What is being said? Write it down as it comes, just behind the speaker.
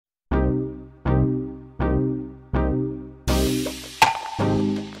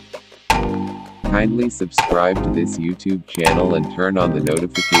Kindly subscribe to this YouTube channel and turn on the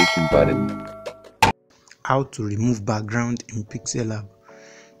notification button. How to remove background in Pixellab.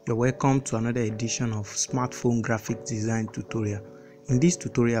 You're welcome to another edition of smartphone graphic design tutorial. In this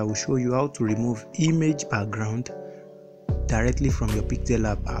tutorial, I will show you how to remove image background directly from your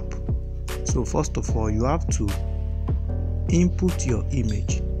Pixellab app. So first of all, you have to input your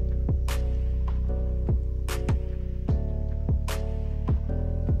image.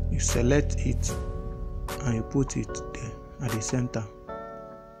 You select it and you put it there at the center.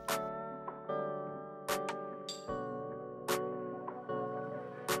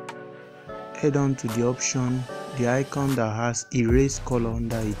 Head on to the option, the icon that has erase color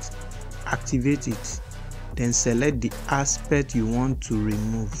under it. Activate it, then select the aspect you want to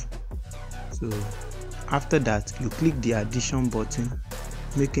remove. So after that, you click the addition button,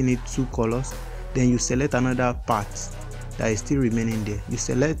 making it 2 colors. Then you select another part that is still remaining there. You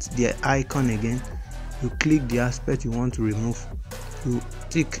select the icon again, you click the aspect you want to remove, you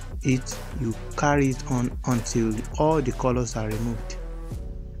tick it, you carry it on until all the colors are removed.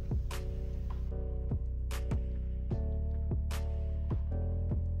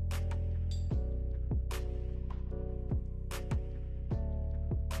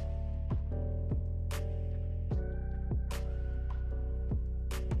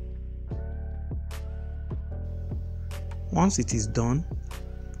 Once it is done,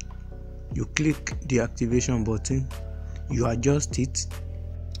 you click the activation button, you adjust it,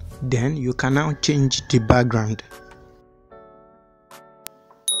 then you can now change the background.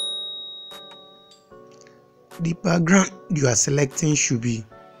 The background you are selecting should be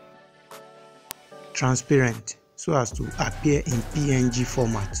transparent so as to appear in PNG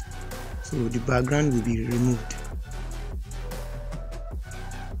format. So the background will be removed.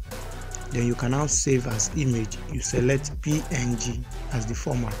 Then you can now save as image. You select PNG as the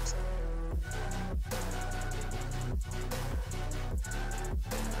format.